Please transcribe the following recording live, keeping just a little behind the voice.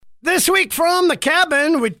This week from the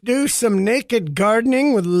cabin, we do some naked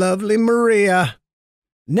gardening with lovely Maria.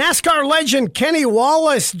 NASCAR legend Kenny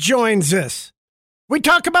Wallace joins us. We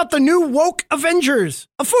talk about the new woke Avengers,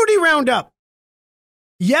 a foodie roundup.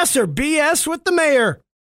 Yes or BS with the mayor.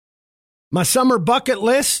 My summer bucket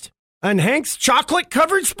list and Hank's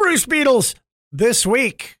chocolate-covered spruce beetles. This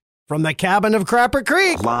week from the cabin of Crapper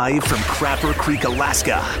Creek. Live from Crapper Creek,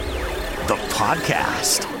 Alaska, the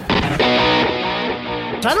podcast.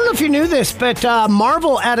 I don't know if you knew this, but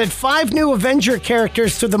Marvel added 5 new Avenger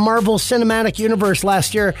characters to the Marvel Cinematic Universe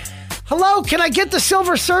last year. Hello, can I get the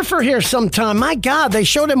Silver Surfer here sometime? My God, they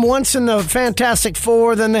showed him once in the Fantastic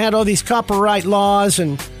Four, then they had all these copyright laws,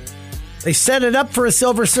 and they set it up for a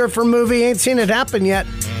Silver Surfer movie. Ain't seen it happen yet.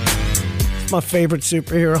 It's my favorite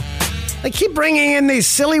superhero. They keep bringing in these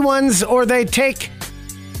silly ones, or they take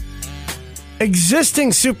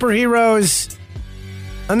existing superheroes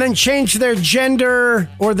and then change their gender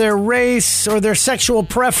or their race or their sexual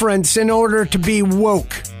preference in order to be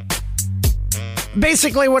woke.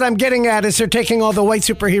 Basically, what I'm getting at is they're taking all the white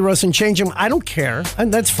superheroes and changing them. I don't care,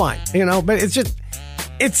 and that's fine, but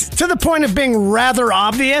it's to the point of being rather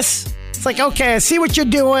obvious. It's like, okay, I see what you're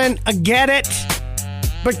doing, I get it,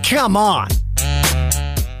 but come on.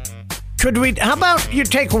 How about you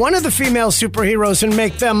take one of the female superheroes and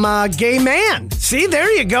make them a gay man? See,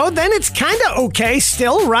 there you go. Then it's kind of okay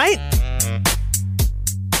still, right?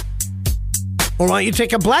 Or why don't you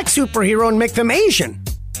take a black superhero and make them Asian?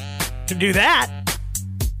 To do that,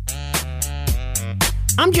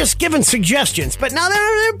 I'm just giving suggestions. But now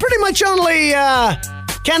they're pretty much only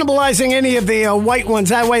cannibalizing any of the white ones.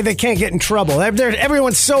 That way they can't get in trouble.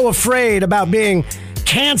 Everyone's so afraid about being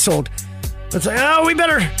canceled. It's like, oh, we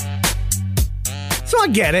better... So I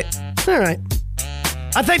get it. All right.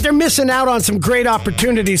 I think they're missing out on some great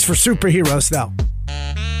opportunities for superheroes, though.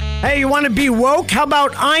 Hey, you want to be woke? How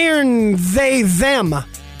about Iron They Them?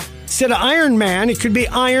 Instead of Iron Man, it could be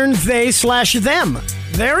Iron They/Them.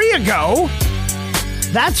 There you go.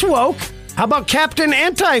 That's woke. How about Captain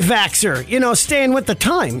Anti-Vaxxer? Staying with the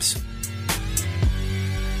times.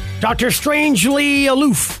 Dr. Strangely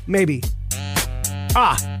Aloof, maybe.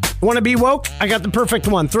 Want to be woke? I got the perfect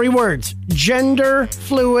one. 3 words. Gender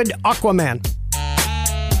fluid Aquaman.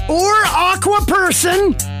 Or Aqua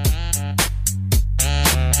Person.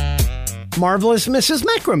 Marvelous Mrs.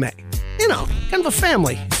 Macrame. Kind of a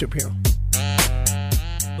family superhero.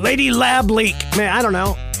 Lady Lab Leak. Man, I don't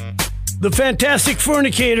know. The Fantastic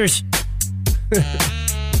Fornicators.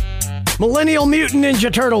 Millennial Mutant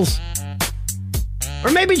Ninja Turtles.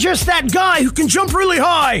 Or maybe just that guy who can jump really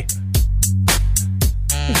high.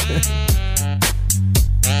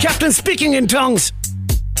 Captain Speaking in Tongues.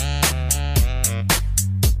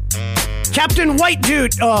 Captain White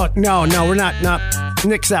Dude. Oh, no, we're not. No,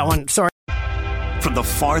 nix that one. Sorry. From the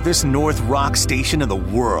farthest north rock station in the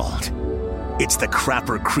world, it's the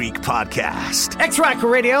Crapper Creek Podcast. X-Rock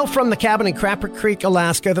Radio from the cabin in Crapper Creek,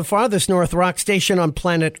 Alaska, the farthest north rock station on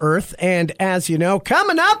planet Earth. And as you know,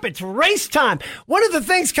 coming up, it's race time. One of the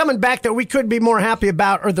things coming back that we could be more happy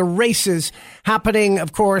about are the races happening,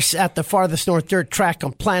 of course, at the farthest north dirt track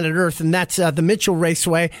on planet Earth, and that's the Mitchell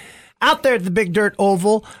Raceway. Out there at the Big Dirt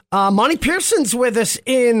Oval. Monty Pearson's with us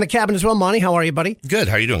in the cabin as well. Monty, how are you, buddy? Good.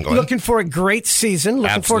 How are you doing, Glenn? Looking for a great season.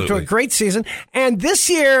 Absolutely. Forward to a great season. And this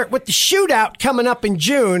year, with the shootout coming up in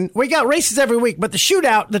June, we got races every week, but the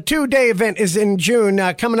shootout, the 2-day event, is in June,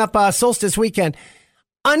 coming up Solstice weekend.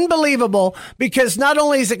 Unbelievable, because not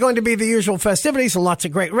only is it going to be the usual festivities and lots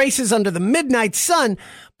of great races under the midnight sun,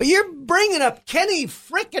 but you're bringing up Kenny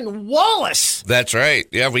frickin' Wallace. That's right.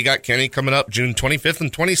 Yeah, we got Kenny coming up June 25th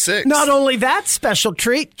and 26th. Not only that, special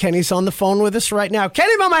treat, Kenny's on the phone with us right now.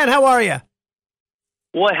 Kenny, my man, how are you?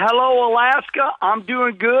 Well, hello, Alaska. I'm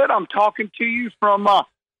doing good. I'm talking to you from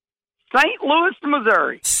St. Louis,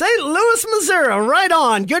 Missouri. St. Louis, Missouri. Right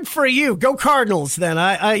on. Good for you. Go Cardinals, then.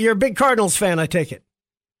 You're a big Cardinals fan, I take it.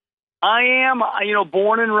 I am,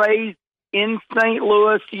 born and raised in St.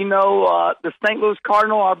 Louis. The St. Louis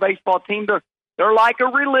Cardinal, our baseball team, they're like a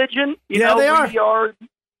religion. They are.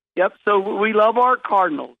 Yep, so we love our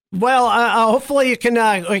Cardinals. Well, hopefully you can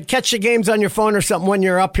catch the games on your phone or something when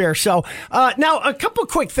you're up here. So now, a couple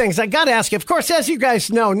quick things I got to ask you. Of course, as you guys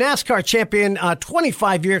know, NASCAR champion,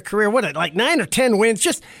 25-year career, like 9 or 10 wins,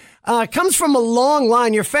 just comes from a long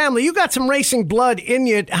line. Your family, you got some racing blood in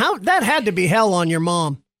you. That had to be hell on your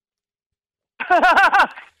mom.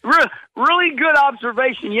 Really good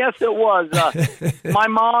observation. Yes, it was. My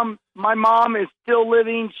mom is still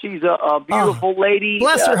living. She's a beautiful lady.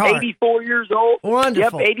 Bless her heart. 84 years old.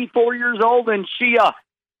 Wonderful. Yep, 84 years old, and she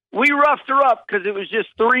we roughed her up because it was just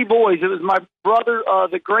 3 boys. It was my brother,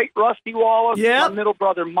 the great Rusty Wallace, my middle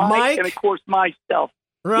brother Mike, and, of course, myself.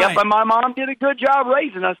 Right. Yeah, but my mom did a good job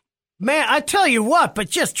raising us. Man, I tell you what, but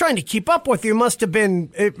just trying to keep up with you must have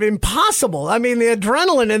been impossible. I mean, the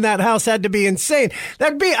adrenaline in that house had to be insane. I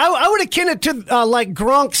would have akin it to like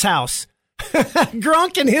Gronk's house.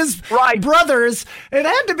 Gronk and his brothers. It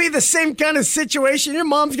had to be the same kind of situation. Your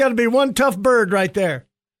mom's got to be one tough bird right there.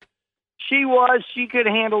 She was. She could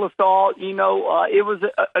handle us all. You know, it was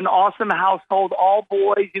an awesome household, all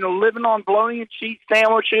boys, you know, living on bologna and cheese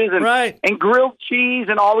sandwiches and grilled cheese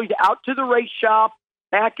and always out to the race shop,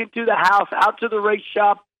 back into the house, out to the race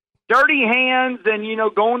shop, dirty hands and, you know,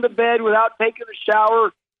 going to bed without taking a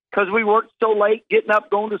shower because we worked so late, getting up,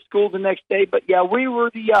 going to school the next day. But, yeah, we were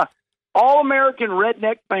the all-American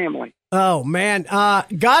redneck family. Oh, man. Got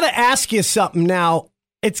to ask you something now.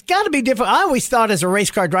 It's got to be different. I always thought as a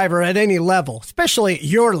race car driver at any level, especially at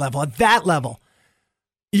your level, at that level,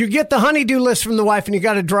 you get the honey-do list from the wife and you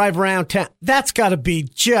got to drive around town. That's got to be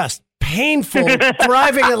just painful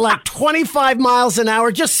driving at like 25 miles an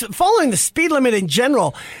hour, just following the speed limit in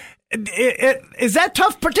general. Is that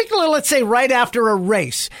tough, particularly, let's say, right after a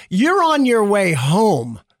race? You're on your way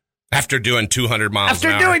home. After doing 200 miles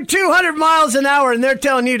an hour. After doing 200 miles an hour and they're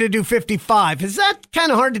telling you to do 55. Is that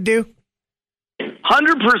kind of hard to do?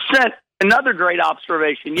 100%. Another great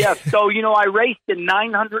observation. Yes. So, you know, I raced in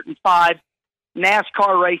 905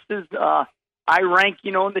 NASCAR races. I rank,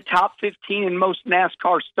 you know, in the top 15 in most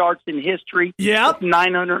NASCAR starts in history. Yeah.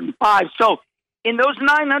 905. So in those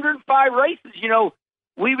 905 races, you know,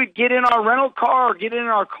 we would get in our rental car or get in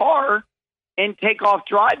our car and take off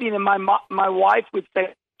driving. And my wife would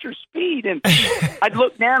say, your speed, and I'd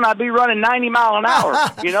look down, I'd be running 90 mile an hour,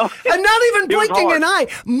 you know? And not even blinking an eye.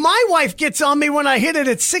 My wife gets on me when I hit it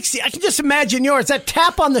at 60. I can just imagine yours. That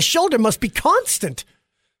tap on the shoulder must be constant.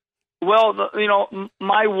 Well, you know,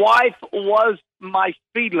 my wife was my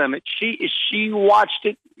speed limit. She watched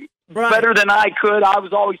it better than I could. I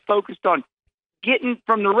was always focused on getting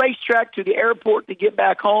from the racetrack to the airport to get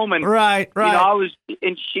back home, and right. You know,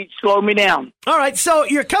 and she'd slow me down. All right, so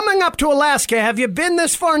you're coming up to Alaska. Have you been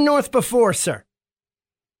this far north before, sir?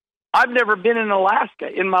 I've never been in Alaska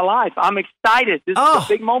in my life. I'm excited. This is a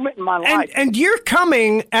big moment in my life. And you're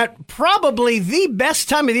coming at probably the best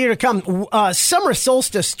time of the year to come. Summer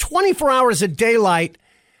solstice, 24 hours of daylight.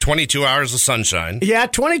 22 hours of sunshine. Yeah,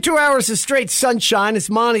 22 hours of straight sunshine. As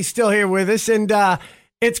Monty's still here with us, and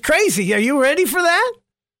it's crazy. Are you ready for that?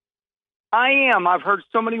 I am. I've heard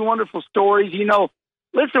so many wonderful stories. You know,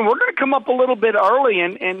 listen, we're going to come up a little bit early,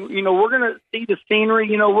 and you know, we're going to see the scenery.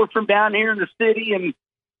 You know, we're from down here in the city, and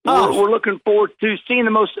we're looking forward to seeing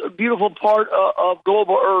the most beautiful part of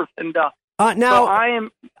global Earth. And now so I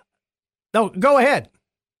am. No, go ahead.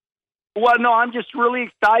 Well, no, I'm just really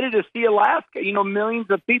excited to see Alaska. You know, millions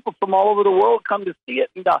of people from all over the world come to see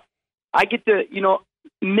it, and I get to, you know,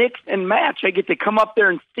 mix and match. I get to come up there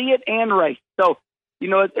and see it and race. So, you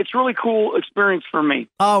know, it's really cool experience for me.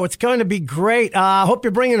 Oh, it's going to be great. I hope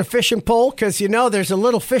you're bringing a fishing pole because, you know, there's a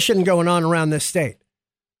little fishing going on around this state.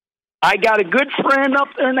 I got a good friend up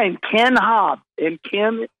there named Ken Hobbs. And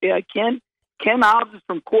Ken Hobbs is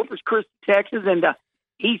from Corpus Christi, Texas, and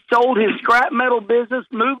he sold his scrap metal business,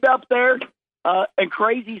 moved up there, a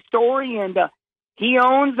crazy story, and he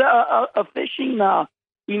owns a fishing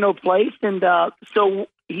place, and so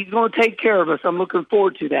he's going to take care of us. I'm looking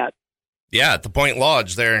forward to that. Yeah, at the Point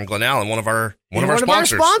Lodge there in Glen Allen, one of our sponsors. One of our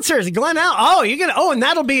sponsors, Glen Allen. Oh, you're gonna. Oh, and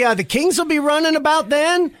that'll be the Kings will be running about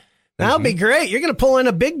then. That'll be great. You're going to pull in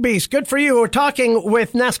a big beast. Good for you. We're talking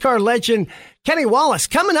with NASCAR legend Kenny Wallace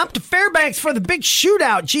coming up to Fairbanks for the big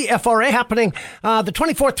shootout, GFRA, happening the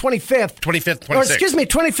 24th, 25th.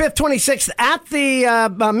 25th, 26th at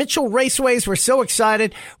the Mitchell Raceways. We're so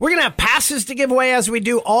excited. We're going to have passes to give away as we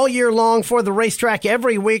do all year long for the racetrack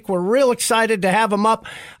every week. We're real excited to have them up.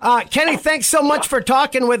 Kenny, thanks so much for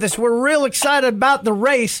talking with us. We're real excited about the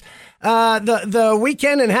race. The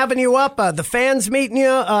weekend and having you up, the fans meeting you.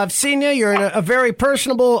 I've seen you. You're a very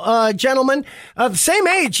personable gentleman. The same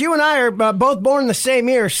age. You and I are both born the same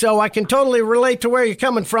year, so I can totally relate to where you're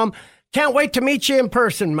coming from. Can't wait to meet you in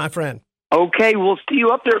person, my friend. Okay, we'll see you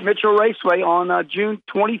up there at Mitchell Raceway on June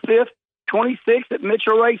 25th, 26th at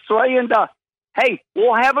Mitchell Raceway. And, hey,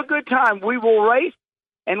 we'll have a good time. We will race,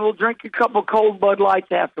 and we'll drink a couple cold Bud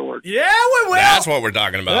Lights afterwards. Yeah, we will. That's what we're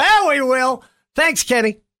talking about. Yeah, we will. Thanks,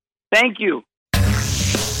 Kenny. Thank you.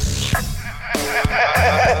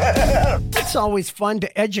 It's always fun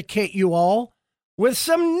to educate you all with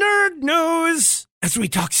some nerd news as we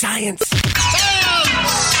talk science.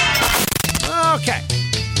 Okay.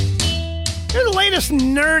 Here's the latest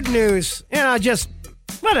nerd news. You know, just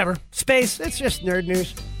Whatever. Space. It's just nerd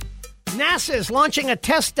news. NASA is launching a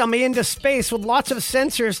test dummy into space with lots of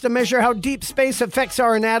sensors to measure how deep space affects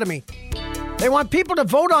our anatomy. They want people to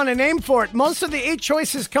vote on a name for it. Most of the 8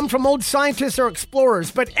 choices come from old scientists or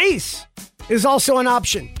explorers, but Ace is also an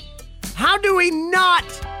option. How do we not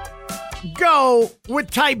go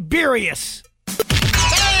with Tiberius?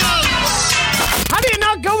 How do you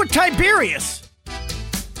not go with Tiberius?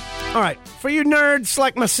 All right, for you nerds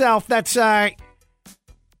like myself, that's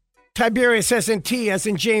Tiberius as in T, as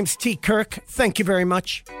in James T. Kirk. Thank you very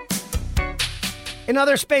much. In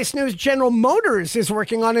other space news, General Motors is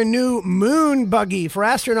working on a new moon buggy for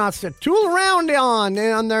astronauts to tool around on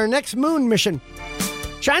their next moon mission.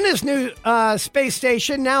 China's new space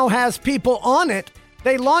station now has people on it.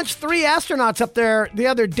 They launched 3 astronauts up there the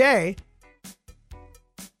other day.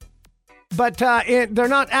 But they're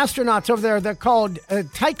not astronauts over there. They're called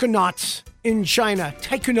taikonauts in China.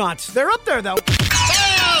 Taikonauts. They're up there, though.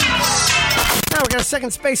 Now we got a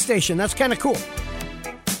second space station. That's kind of cool.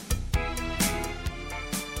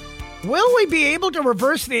 Will we be able to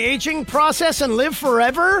reverse the aging process and live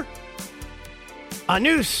forever? A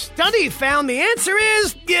new study found the answer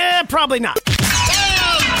is, yeah, probably not.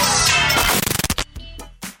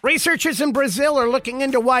 Researchers in Brazil are looking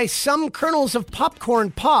into why some kernels of popcorn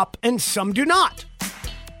pop and some do not.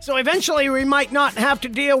 So eventually we might not have to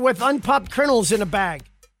deal with unpopped kernels in a bag.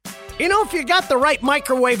 You know, if you got the right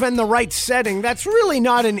microwave and the right setting, that's really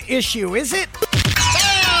not an issue, is it?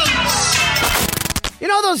 You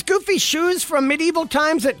know those goofy shoes from medieval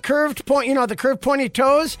times that curved the curved pointy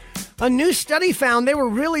toes? A new study found they were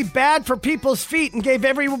really bad for people's feet and gave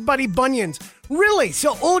everybody bunions. Really?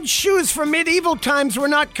 So old shoes from medieval times were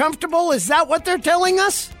not comfortable? Is that what they're telling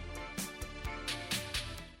us?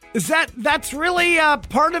 That's really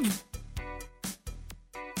part of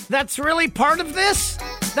this?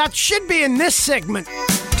 That should be in this segment.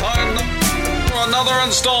 Time for another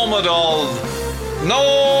installment of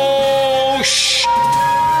No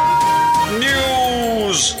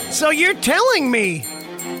News. So you're telling me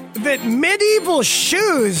that medieval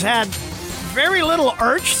shoes had very little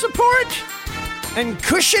arch support and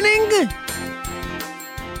cushioning?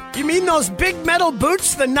 You mean those big metal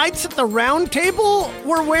boots the knights at the round table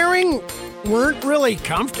were wearing weren't really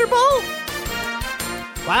comfortable?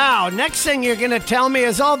 Wow, next thing you're going to tell me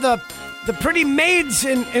is all the pretty maids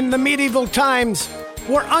in the medieval times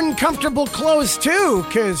wore uncomfortable clothes too,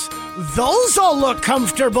 because those all look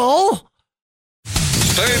comfortable.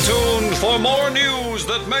 Stay tuned for more news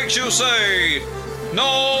that makes you say,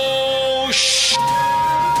 no sh.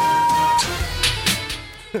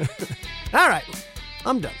 All right,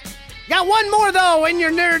 I'm done. Got one more, though, in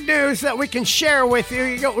your nerd news that we can share with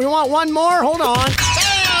you. We want one more? Hold on.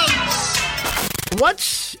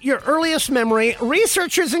 What's your earliest memory?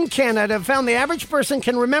 Researchers in Canada have found the average person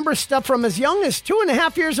can remember stuff from as young as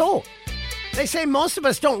 2.5 years old. They say most of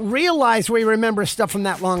us don't realize we remember stuff from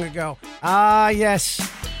that long ago. Ah,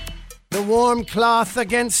 yes. The warm cloth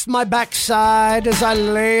against my backside as I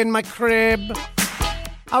lay in my crib.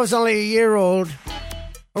 I was only a year old.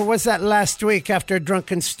 Or was that last week after a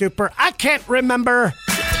drunken stupor? I can't remember.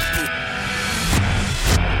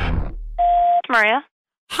 Maria.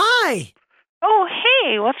 Hi. Oh,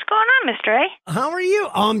 hey, what's going on, Mr. A? How are you?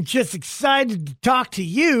 I'm just excited to talk to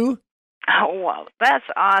you. Oh, well, that's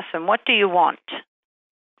awesome. What do you want?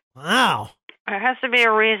 Wow. There has to be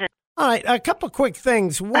a reason. All right, a couple quick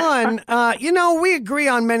things. One, we agree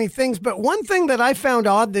on many things, but one thing that I found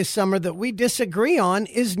odd this summer that we disagree on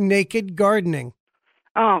is naked gardening.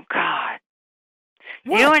 Oh, God.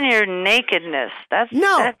 What? You and your nakedness.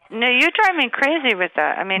 No, you drive me crazy with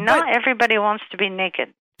that. I mean, not everybody wants to be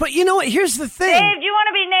naked. But you know what? Here's the thing. Dave, do you want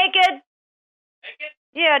to be naked? Naked?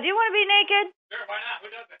 Yeah, do you want to be naked? Sure, why not? Who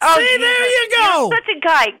doesn't? Oh, see, there you go. You're such a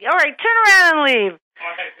guy. All right, turn around and leave. All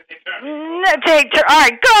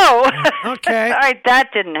right, go. Okay. All right, that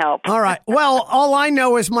didn't help. All right. Well, all I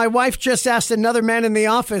know is my wife just asked another man in the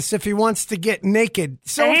office if he wants to get naked.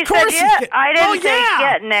 So and of course, said, I didn't say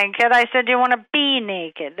get naked. I said you want to be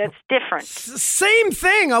naked. That's different. Same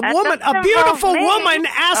thing. A beautiful woman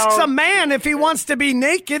asks a man if he wants to be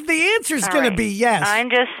naked. The answer's going to be yes. I'm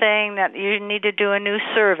just saying that you need to do a new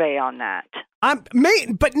survey on that.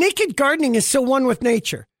 But naked gardening is so one with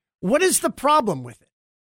nature. What is the problem with it?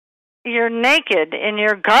 You're naked in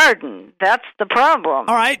your garden. That's the problem.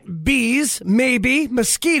 All right, bees, maybe,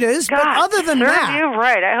 mosquitoes, but other than that... You're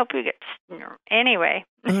right. I hope you get... Anyway.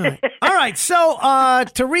 All right, so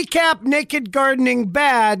to recap, naked gardening,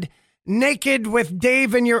 bad. Naked with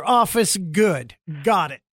Dave in your office, good.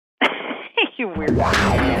 Got it. You weird.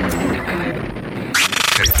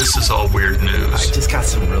 Okay, this is all weird news. I just got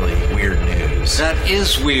some really weird news. That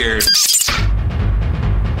is weird.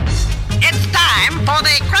 It's time for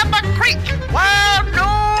the Crapper Creek World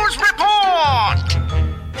News Report.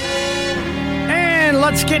 And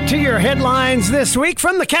let's get to your headlines this week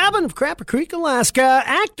from the cabin of Crapper Creek, Alaska.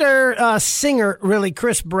 Actor, singer, really,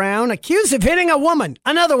 Chris Brown, accused of hitting a woman,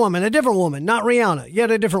 another woman, a different woman, not Rihanna,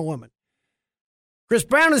 yet a different woman. Chris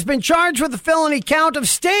Brown has been charged with a felony count of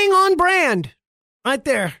staying on brand. Right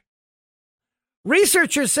there.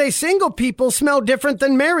 Researchers say single people smell different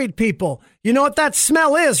than married people. You know what that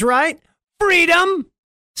smell is, right? Freedom.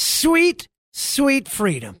 Sweet, sweet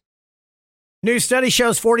freedom. New study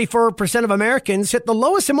shows 44% of Americans hit the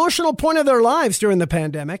lowest emotional point of their lives during the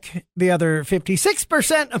pandemic. The other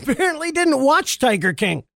 56% apparently didn't watch Tiger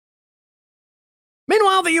King.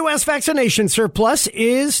 Meanwhile, the U.S. vaccination surplus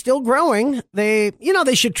is still growing. They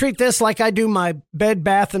should treat this like I do my Bed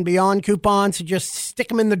Bath & Beyond coupons and just stick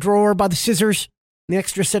them in the drawer by the scissors, the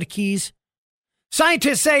extra set of keys.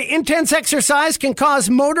 Scientists say intense exercise can cause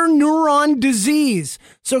motor neuron disease.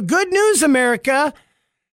 So good news, America.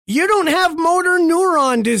 You don't have motor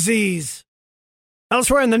neuron disease.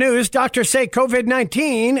 Elsewhere in the news, doctors say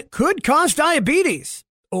COVID-19 could cause diabetes.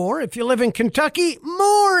 Or if you live in Kentucky,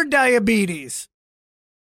 more diabetes.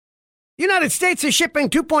 The United States is shipping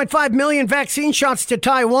 2.5 million vaccine shots to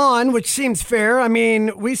Taiwan, which seems fair. I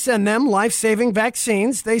mean, we send them life-saving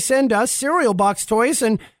vaccines. They send us cereal box toys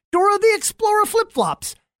and Dora the Explorer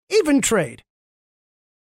flip-flops. Even trade.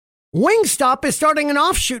 Wingstop is starting an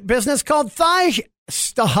offshoot business called Thigh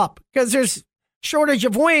Stop because there's shortage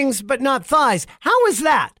of wings, but not thighs. How is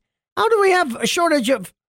that? How do we have a shortage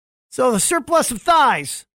of... So the surplus of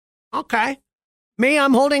thighs. Okay. Me,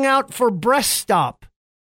 I'm holding out for Breast Stop,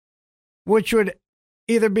 which would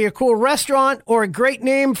either be a cool restaurant or a great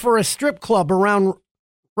name for a strip club around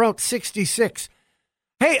Route 66.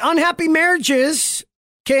 Hey, unhappy marriages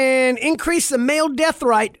can increase the male death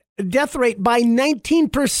rate by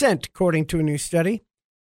 19%, according to a new study.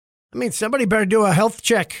 I mean, somebody better do a health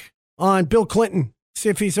check on Bill Clinton, see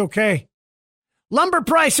if he's okay. Lumber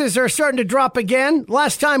prices are starting to drop again.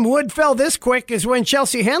 Last time wood fell this quick is when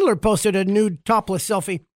Chelsea Handler posted a nude topless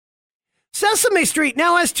selfie. Sesame Street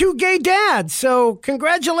now has 2 gay dads, so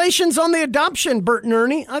congratulations on the adoption, Bert and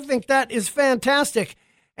Ernie. I think that is fantastic.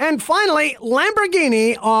 And finally,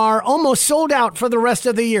 Lamborghini are almost sold out for the rest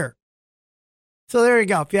of the year. So there you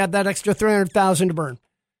go, if you had that extra $300,000 to burn.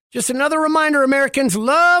 Just another reminder, Americans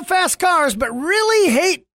love fast cars, but really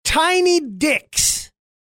hate tiny dicks.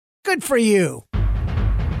 Good for you.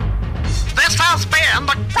 This has been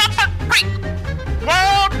the Crapper Creek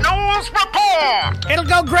World News Report. It'll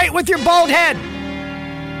go great with your bald head.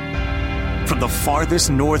 From the farthest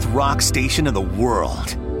north rock station in the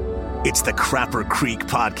world, it's the Crapper Creek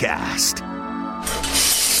Podcast.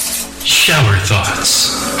 Shower thoughts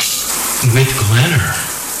with Glenner.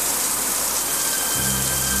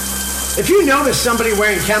 If you notice somebody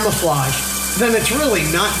wearing camouflage, then it's really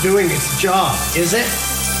not doing its job, is it?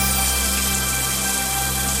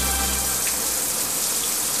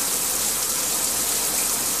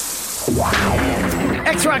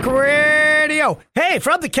 X-Rock Radio. Hey,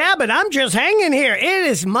 from the cabin, I'm just hanging here. It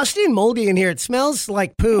is musty and moldy in here. It smells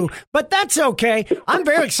like poo, but that's okay. I'm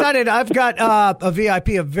very excited. I've got a VIP,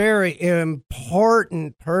 a very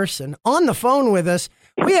important person on the phone with us.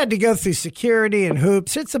 We had to go through security and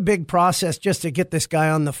hoops. It's a big process just to get this guy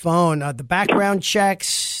on the phone. The background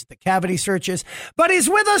checks, the cavity searches. But he's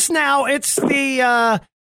with us now. It's the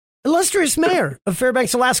illustrious mayor of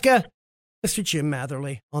Fairbanks, Alaska, Mr. Jim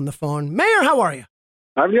Matherly on the phone. Mayor, how are you?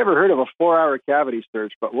 I've never heard of a 4-hour cavity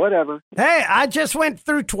search, but whatever. Hey, I just went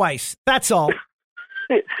through twice. That's all.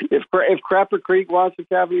 If Crapper Creek wants a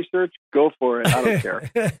cavity search, go for it. I don't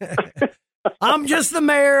care. I'm just the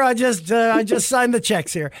mayor. I just signed the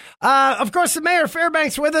checks here. Of course, the mayor of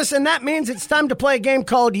Fairbanks with us, and that means it's time to play a game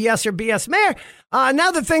called Yes or BS. Mayor, now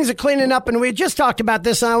that things are cleaning up, and we just talked about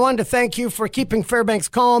this, and I wanted to thank you for keeping Fairbanks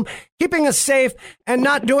calm, keeping us safe, and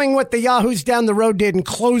not doing what the yahoos down the road did and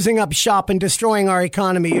closing up shop and destroying our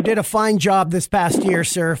economy. You did a fine job this past year,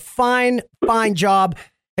 sir. Fine job,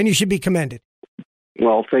 and you should be commended.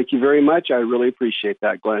 Well, thank you very much. I really appreciate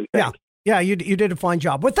that, Glenn. Thanks. Yeah, you did a fine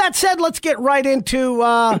job. With that said, let's get right into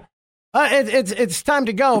it's time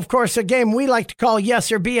to go. Of course, a game we like to call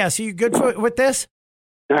Yes or BS. Are you good with this?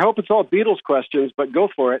 I hope it's all Beatles questions, but go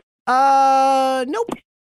for it. Nope.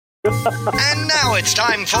 And now it's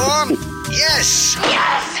time for Yes.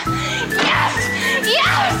 Yes. Yes.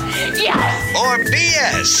 Yes. Yes. Or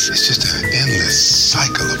BS. It's just an endless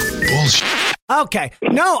cycle of bullshit. Okay.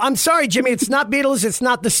 No, I'm sorry, Jimmy. It's not Beatles. It's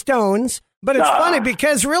not the Stones. But it's funny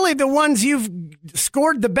because really the ones you've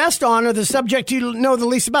scored the best on are the subject you know the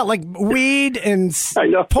least about, like weed and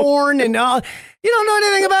porn and all. You don't know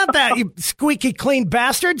anything about that, you squeaky clean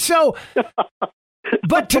bastard. So,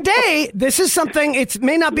 but today, this is something, it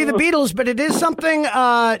may not be the Beatles, but it is something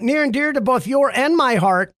near and dear to both your and my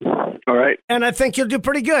heart. All right. And I think you'll do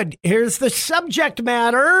pretty good. Here's the subject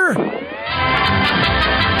matter.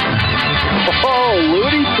 Oh,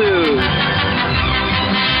 Looney Tunes.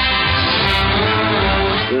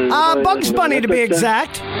 Bugs Bunny, to be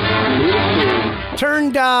exact.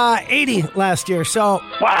 Turned 80 last year, so...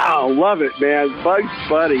 Wow, love it, man. Bugs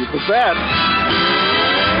Bunny, the best.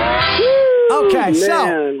 Okay,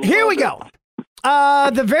 so here we go.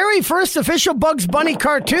 The very first official Bugs Bunny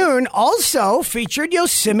cartoon also featured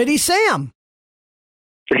Yosemite Sam.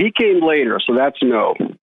 He came later, so that's no.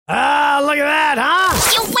 Ah, look at that, huh?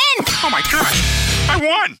 You win! Oh my gosh, I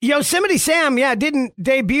won! Yosemite Sam, didn't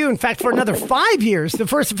debut, in fact, for another 5 years. The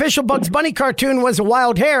first official Bugs Bunny cartoon was a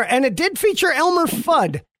Wild Hare, and it did feature Elmer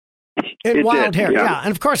Fudd in Wild Hare. Yeah,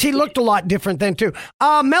 and of course, he looked a lot different then, too.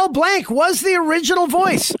 Mel Blanc was the original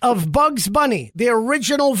voice of Bugs Bunny, the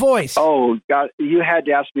original voice. Oh, God, you had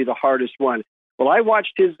to ask me the hardest one. Well, I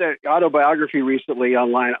watched his autobiography recently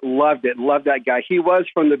online. Loved it. Loved that guy. He was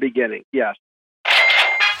from the beginning, yes.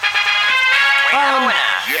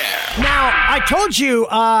 Now, I told you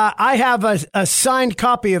I have a signed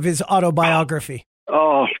copy of his autobiography.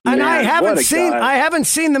 Oh, and man, I haven't seen guy. I haven't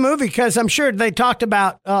seen the movie because I'm sure they talked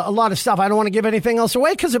about a lot of stuff. I don't want to give anything else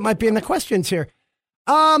away because it might be in the questions here.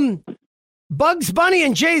 Bugs Bunny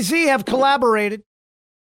and Jay-Z have collaborated.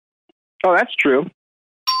 Oh, that's true.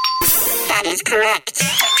 That is correct.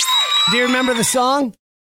 Do you remember the song?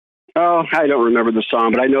 Oh, I don't remember the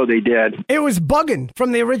song, but I know they did. It was Buggin'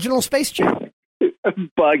 from the original Space Jam.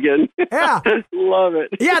 Buggin'. Yeah. Love it.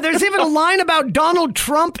 Yeah, there's even a line about Donald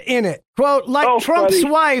Trump in it. Quote, like Trump's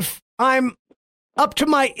wife, I'm up to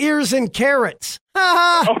my ears in carrots.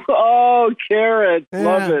 Oh, carrots. Yeah,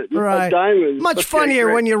 love it. Right. Diamonds. Much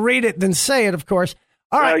funnier when you read it than say it, of course.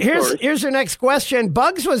 All right, here's your next question.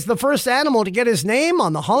 Bugs was the first animal to get his name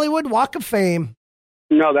on the Hollywood Walk of Fame.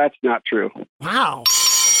 No, that's not true. Wow.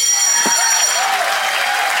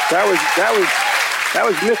 That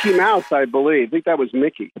was Mickey Mouse, I believe. I think that was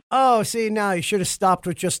Mickey. Oh, see, now you should have stopped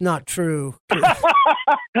with just not true.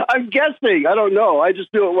 I'm guessing. I don't know. I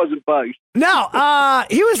just knew it wasn't Bugs. No,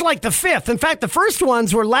 he was like the fifth. In fact, the first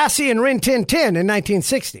ones were Lassie and Rin Tin Tin in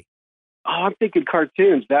 1960. Oh, I'm thinking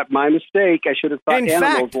cartoons. That's my mistake. I should have thought In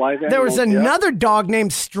animals, fact, live animals. there was another dog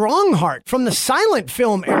named Strongheart from the silent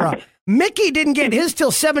film era. Mickey didn't get his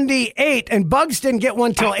till 78, and Bugs didn't get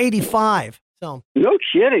one till 85. So no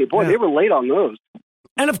kidding. Boy, they were late on those.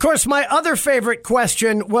 And, of course, my other favorite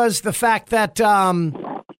question was the fact that,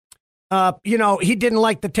 he didn't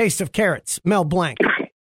like the taste of carrots, Mel Blanc.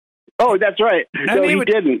 Oh, that's right. No, he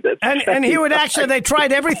didn't. And he would actually, they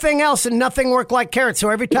tried everything else and nothing worked like carrots. So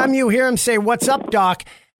every time you hear him say, "What's up, Doc?"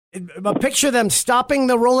 Picture them stopping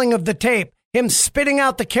the rolling of the tape, him spitting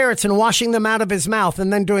out the carrots and washing them out of his mouth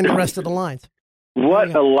and then doing the rest of the lines.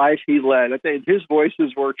 What a life he led. I think his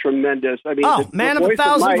voices were tremendous. I mean, man of a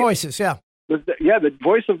thousand voices, yeah. The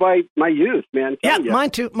voice of my youth, man. Yeah, mine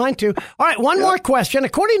too. All right, one more question.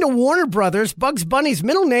 According to Warner Brothers, Bugs Bunny's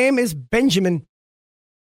middle name is Benjamin.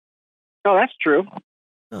 Oh, that's true.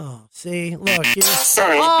 Oh, see, look.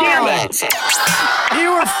 Damn it.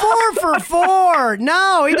 You were 4 for 4.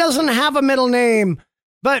 No, he doesn't have a middle name.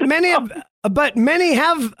 But many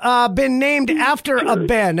have been named after a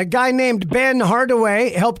Ben. A guy named Ben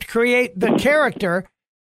Hardaway helped create the character.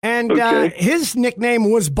 And his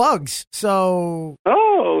nickname was Bugs. So.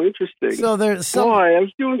 Oh, interesting. So there's some. Boy, I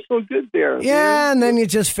was doing so good there. Yeah, and then you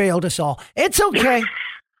just failed us all. It's okay.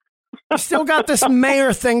 You still got this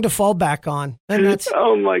mayor thing to fall back on, and that's.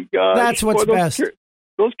 Oh my God! That's what's best.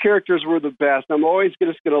 Those characters were the best. I'm always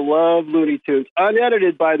just going to love Looney Tunes.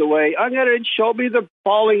 Unedited, by the way. Unedited. Show me the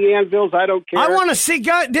falling anvils. I don't care. I want to see.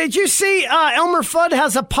 Did you see Elmer Fudd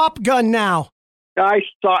has a pop gun now? I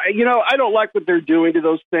saw. I don't like what they're doing to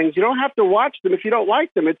those things. You don't have to watch them if you don't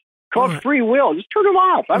like them. It's called free will. Just turn them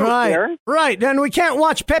off. I don't care. Right. And we can't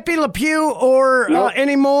watch Pepe Le Pew or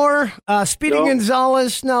anymore. Speedy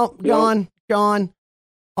Gonzales. No, gone.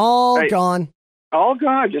 All gone. All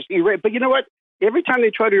gone. Just erase. But you know what? Every time they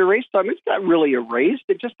try to erase something, it's not really erased.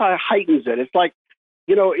 It just heightens it. It's like,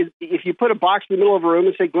 if you put a box in the middle of a room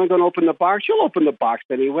and say, "Glenn, don't open the box," you'll open the box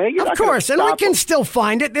anyway. Of course, and we can still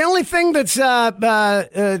find it. The only thing that's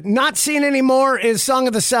not seen anymore is Song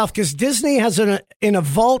of the South, because Disney has in a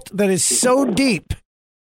vault that is so deep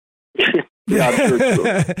Yeah, I'm sure it's true.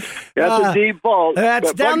 That's a deep vault.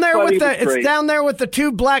 That's down there with it's down there with the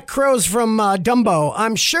two black crows from Dumbo.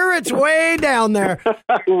 I'm sure it's way down there.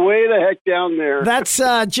 Way the heck down there. That's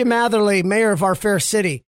Jim Atherley, mayor of our fair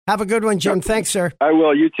city. Have a good one, Jim. Thanks, sir. I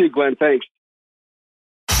will. You too, Glenn. Thanks.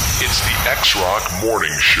 It's the X-Rock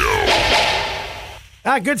Morning Show.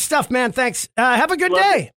 Good stuff, man. Thanks. Have a good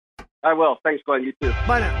day. I will. Thanks, Glenn. You too.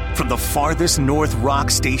 Bye now. From the farthest north rock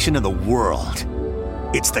station in the world,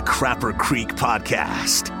 it's the Crapper Creek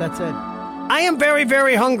Podcast. That's it. I am very,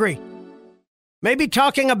 very hungry. Maybe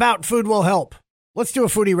talking about food will help. Let's do a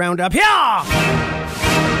foodie roundup. Yeah!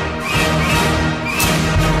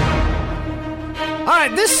 All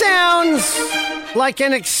right, this sounds like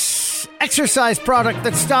an exercise product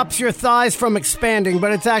that stops your thighs from expanding,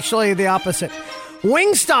 but it's actually the opposite.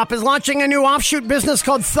 Wingstop is launching a new offshoot business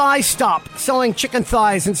called Thigh Stop, selling chicken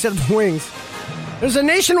thighs instead of wings. There's a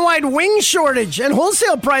nationwide wing shortage, and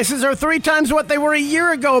wholesale prices are 3 times what they were a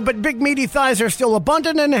year ago, but big meaty thighs are still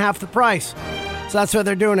abundant and half the price. So that's why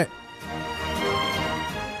they're doing it.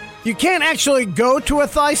 You can't actually go to a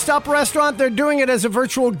Thigh Stop restaurant. They're doing it as a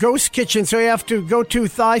virtual ghost kitchen, so you have to go to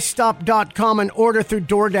thighstop.com and order through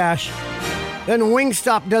DoorDash. Then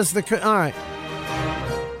Wingstop does the... All right.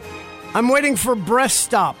 I'm waiting for Breast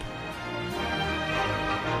Stop.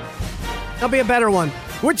 That'll be a better one.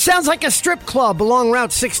 Which sounds like a strip club along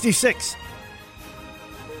Route 66.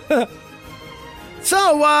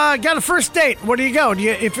 So, got a first date. Where do you go?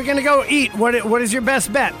 If you're going to go eat, what is your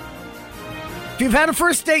best bet? If you've had a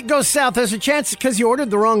first date go south, there's a chance because you ordered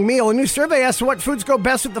the wrong meal. A new survey asked what foods go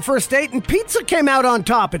best with the first date, and pizza came out on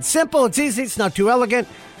top. It's simple, it's easy, it's not too elegant.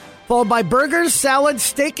 Followed by burgers, salad,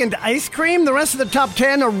 steak, and ice cream. The rest of the top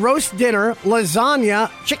 10 are roast dinner, lasagna,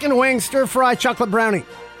 chicken wings, stir-fry, chocolate brownie.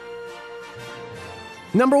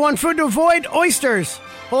 Number 1 food to avoid, oysters.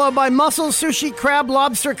 Followed by mussels, sushi, crab,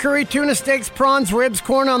 lobster, curry, tuna steaks, prawns, ribs,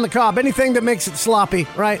 corn on the cob. Anything that makes it sloppy,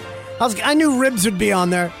 right? I knew ribs would be on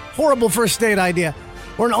there. Horrible first date idea.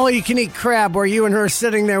 Or an all-you-can-eat crab where you and her are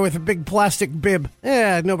sitting there with a big plastic bib.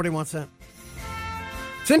 Yeah, nobody wants that.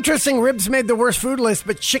 It's interesting, ribs made the worst food list,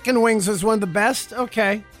 but chicken wings was one of the best.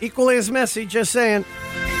 Okay, equally as messy, just saying.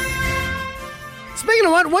 Speaking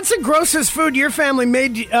of what's the grossest food your family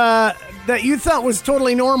made that you thought was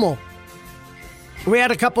totally normal? We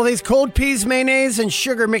had a couple of these: cold peas, mayonnaise, and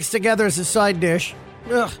sugar mixed together as a side dish.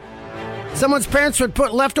 Ugh. Someone's parents would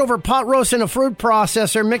put leftover pot roast in a food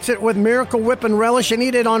processor, mix it with Miracle Whip and relish, and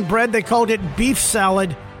eat it on bread. They called it beef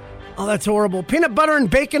salad. Oh, that's horrible. Peanut butter and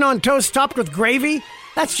bacon on toast topped with gravy?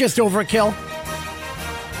 That's just overkill.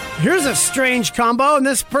 Here's a strange combo, and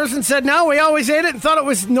this person said, no, we always ate it and thought it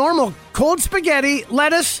was normal. Cold spaghetti,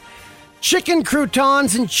 lettuce, chicken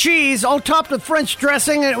croutons, and cheese, all topped with French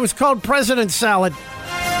dressing, and it was called President's salad.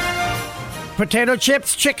 Potato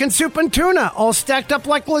chips, chicken soup, and tuna, all stacked up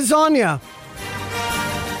like lasagna.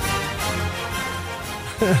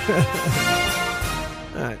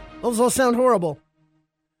 All right, those all sound horrible.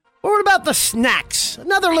 What about the snacks?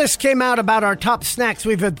 Another list came out about our top snacks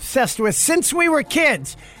we've obsessed with since we were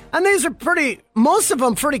kids. And these are most of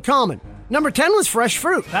them pretty common. Number 10 was fresh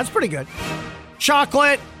fruit. That's pretty good.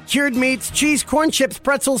 Chocolate, cured meats, cheese, corn chips,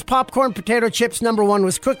 pretzels, popcorn, potato chips. Number 1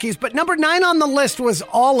 was cookies. But number 9 on the list was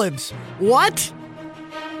olives. What?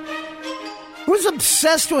 Who's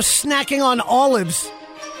obsessed with snacking on olives?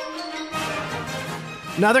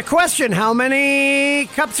 Another question. How many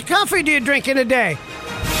cups of coffee do you drink in a day?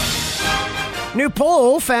 New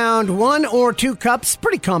poll found 1 or 2 cups.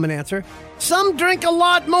 Pretty common answer. Some drink a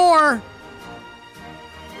lot more.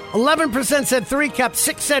 11% said 3 cups,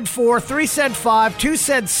 6 said 4, 3 said 5, 2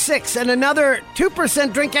 said 6, and another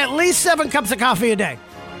 2% drink at least 7 cups of coffee a day.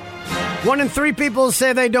 1 in 3 people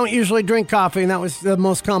say they don't usually drink coffee, and that was the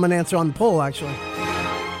most common answer on the poll, actually.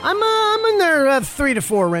 I'm in their 3 to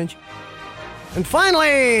 4 range. And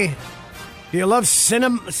finally, do you love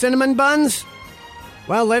cinnamon buns?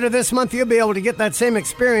 Well, later this month, you'll be able to get that same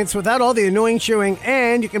experience without all the annoying chewing,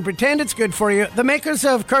 and you can pretend it's good for you. The makers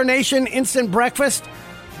of Carnation Instant Breakfast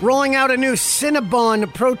rolling out a new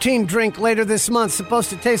Cinnabon protein drink later this month. Supposed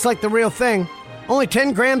to taste like the real thing. Only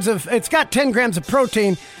 10 grams it's got 10 grams of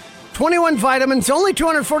protein, 21 vitamins, only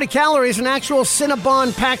 240 calories. An actual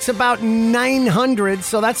Cinnabon packs about 900,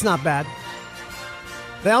 so that's not bad.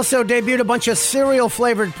 They also debuted a bunch of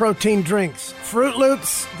cereal-flavored protein drinks. Fruit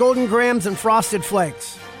Loops, Golden Grams, and Frosted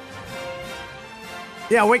Flakes.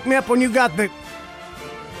 Yeah, wake me up when you got the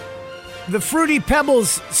Fruity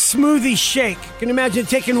Pebbles smoothie shake. Can you imagine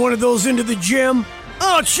taking one of those into the gym?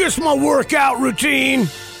 Oh, it's just my workout routine.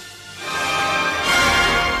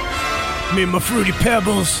 Me and my Fruity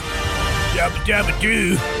Pebbles. Dabba dabba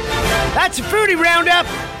doo. That's a Fruity Roundup.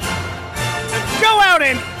 Go out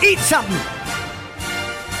and eat something.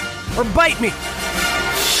 Or bite me.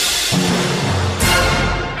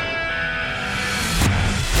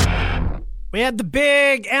 We had the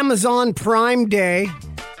big Amazon Prime Day.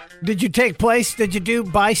 Did you take place? Did you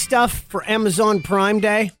buy stuff for Amazon Prime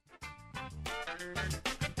Day?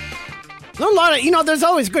 A lot of, there's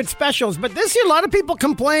always good specials, but this year a lot of people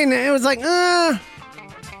complain. It was like, I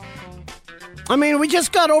mean, we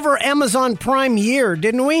just got over Amazon Prime year,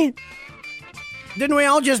 didn't we? Didn't we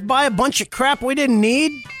all just buy a bunch of crap we didn't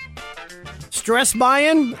need? Stress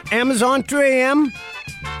buying, Amazon 2 a.m.,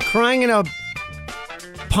 crying in a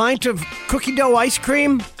pint of cookie dough ice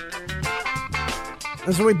cream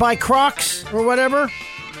as we buy Crocs or whatever.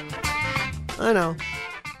 I know.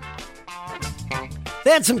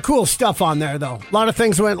 They had some cool stuff on there, though. A lot of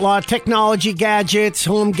things went, a lot of technology gadgets,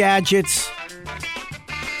 home gadgets.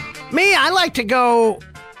 Me, I like to go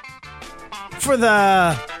for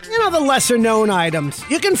the lesser known items.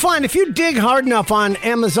 You can find, if you dig hard enough on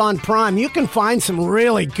Amazon Prime, you can find some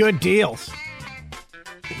really good deals.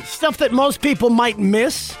 Stuff that most people might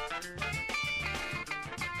miss.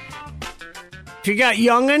 If you got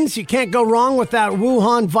young'uns, you can't go wrong with that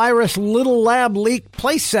Wuhan virus Little Lab Leak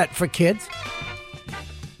playset for kids.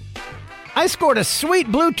 I scored a sweet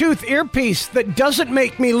Bluetooth earpiece that doesn't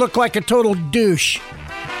make me look like a total douche.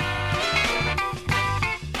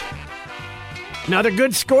 Another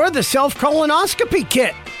good score, the self-colonoscopy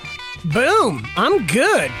kit. Boom, I'm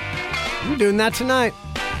good. I'm doing that tonight.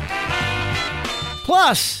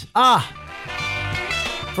 Plus,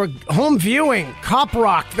 for home viewing, Cop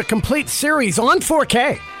Rock, the complete series on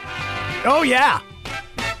 4K. Oh, yeah.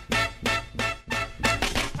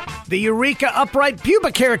 The Eureka Upright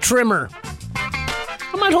Pubic Hair Trimmer.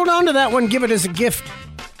 I might hold on to that one, give it as a gift.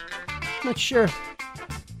 Not sure.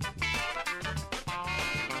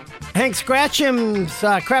 Hank Scratcham's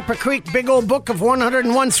Crapper Creek Big Old Book of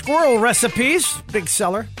 101 Squirrel Recipes. Big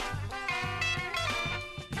seller.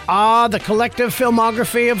 The collective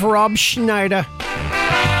filmography of Rob Schneider.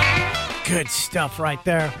 Good stuff right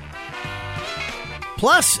there.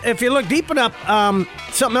 Plus, if you look deep enough,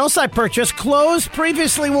 something else I purchased, clothes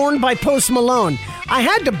previously worn by Post Malone. I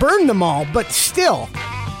had to burn them all, but still.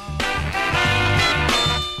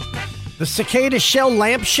 The Cicada Shell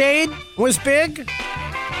Lampshade was big.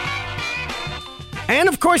 And,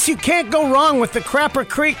 of course, you can't go wrong with the Crapper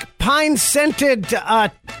Creek pine-scented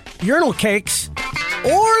urinal cakes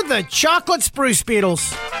or the chocolate spruce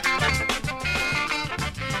beetles.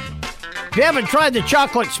 If you haven't tried the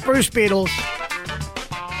chocolate spruce beetles,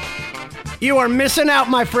 you are missing out,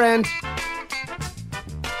 my friend.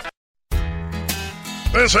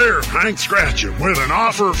 This here, Hank Scratchum, with an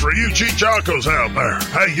offer for you Chachacos out there.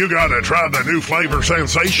 Hey, you gotta try the new flavor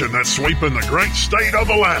sensation that's sweeping the great state of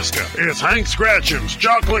Alaska. It's Hank Scratchum's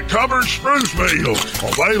chocolate-covered spruce beetle.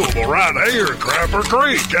 Available right here at Crapper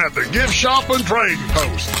Creek at the gift shop and trading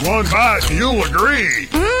post. One bite and you'll agree.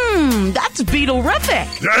 That's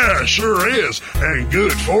beetle-rific. Yeah, sure is. And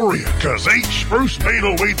good for you, because each spruce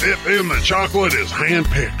beetle we dip in the chocolate is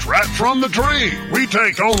hand-picked right from the tree. We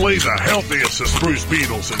take only the healthiest of spruce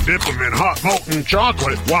beetles and dip them in hot molten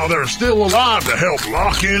chocolate while they're still alive to help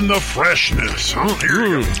lock in the freshness. Here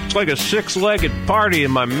you go. It's like a six-legged party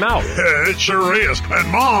in my mouth. Yeah, it sure is.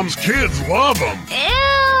 And Mom's kids love them.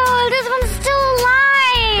 Ew, this one's still alive.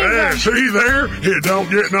 Yeah, see there? It don't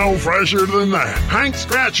get no fresher than that. Hank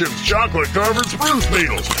Scratchum's chocolate-covered spruce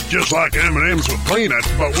beetles. Just like M&M's with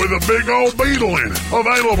peanuts, but with a big old beetle in it.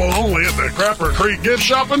 Available only at the Crapper Creek gift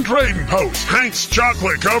shop and trading post. Hank's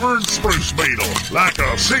chocolate-covered spruce beetle. Like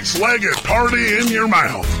a six-legged party in your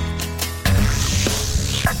mouth.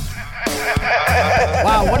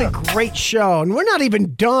 Wow, what a great show. And we're not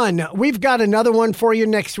even done. We've got another one for you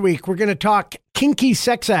next week. We're going to talk kinky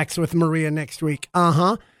sex acts with Maria next week.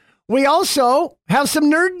 We also have some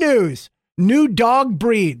nerd news. New dog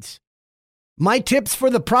breeds. My tips for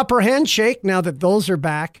the proper handshake now that those are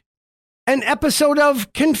back. An episode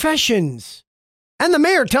of Confessions. And the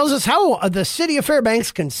mayor tells us how the city of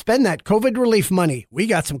Fairbanks can spend that COVID relief money. We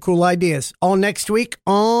got some cool ideas. All next week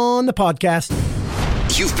on the podcast.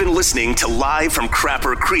 You've been listening to Live from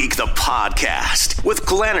Crapper Creek, the podcast, with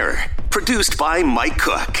Glenner, produced by Mike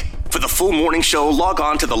Cook. For the full morning show, log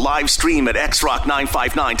on to the live stream at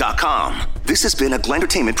xrock959.com. This has been a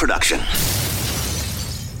Glentertainment production.